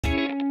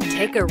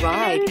Take a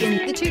ride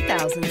in the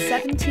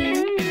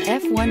 2017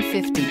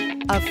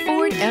 F-150. A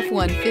Ford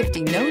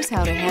F-150 knows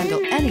how to handle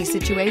any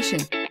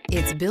situation.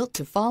 It's built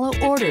to follow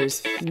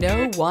orders,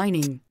 no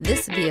whining.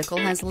 This vehicle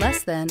has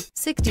less than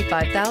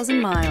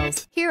 65,000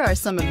 miles. Here are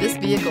some of this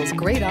vehicle's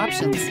great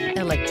options: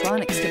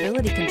 electronic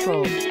stability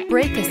control,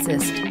 brake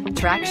assist,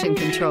 traction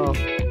control,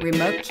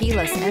 remote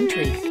keyless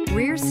entry,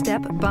 rear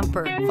step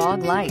bumper,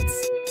 fog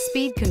lights,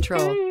 speed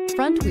control,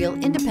 front wheel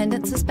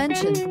independent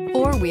suspension,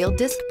 four-wheel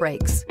disc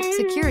brakes,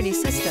 security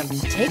system.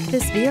 Take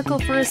this vehicle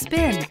for a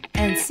spin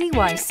and see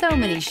why so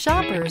many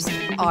shoppers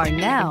are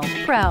now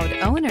proud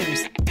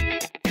owners.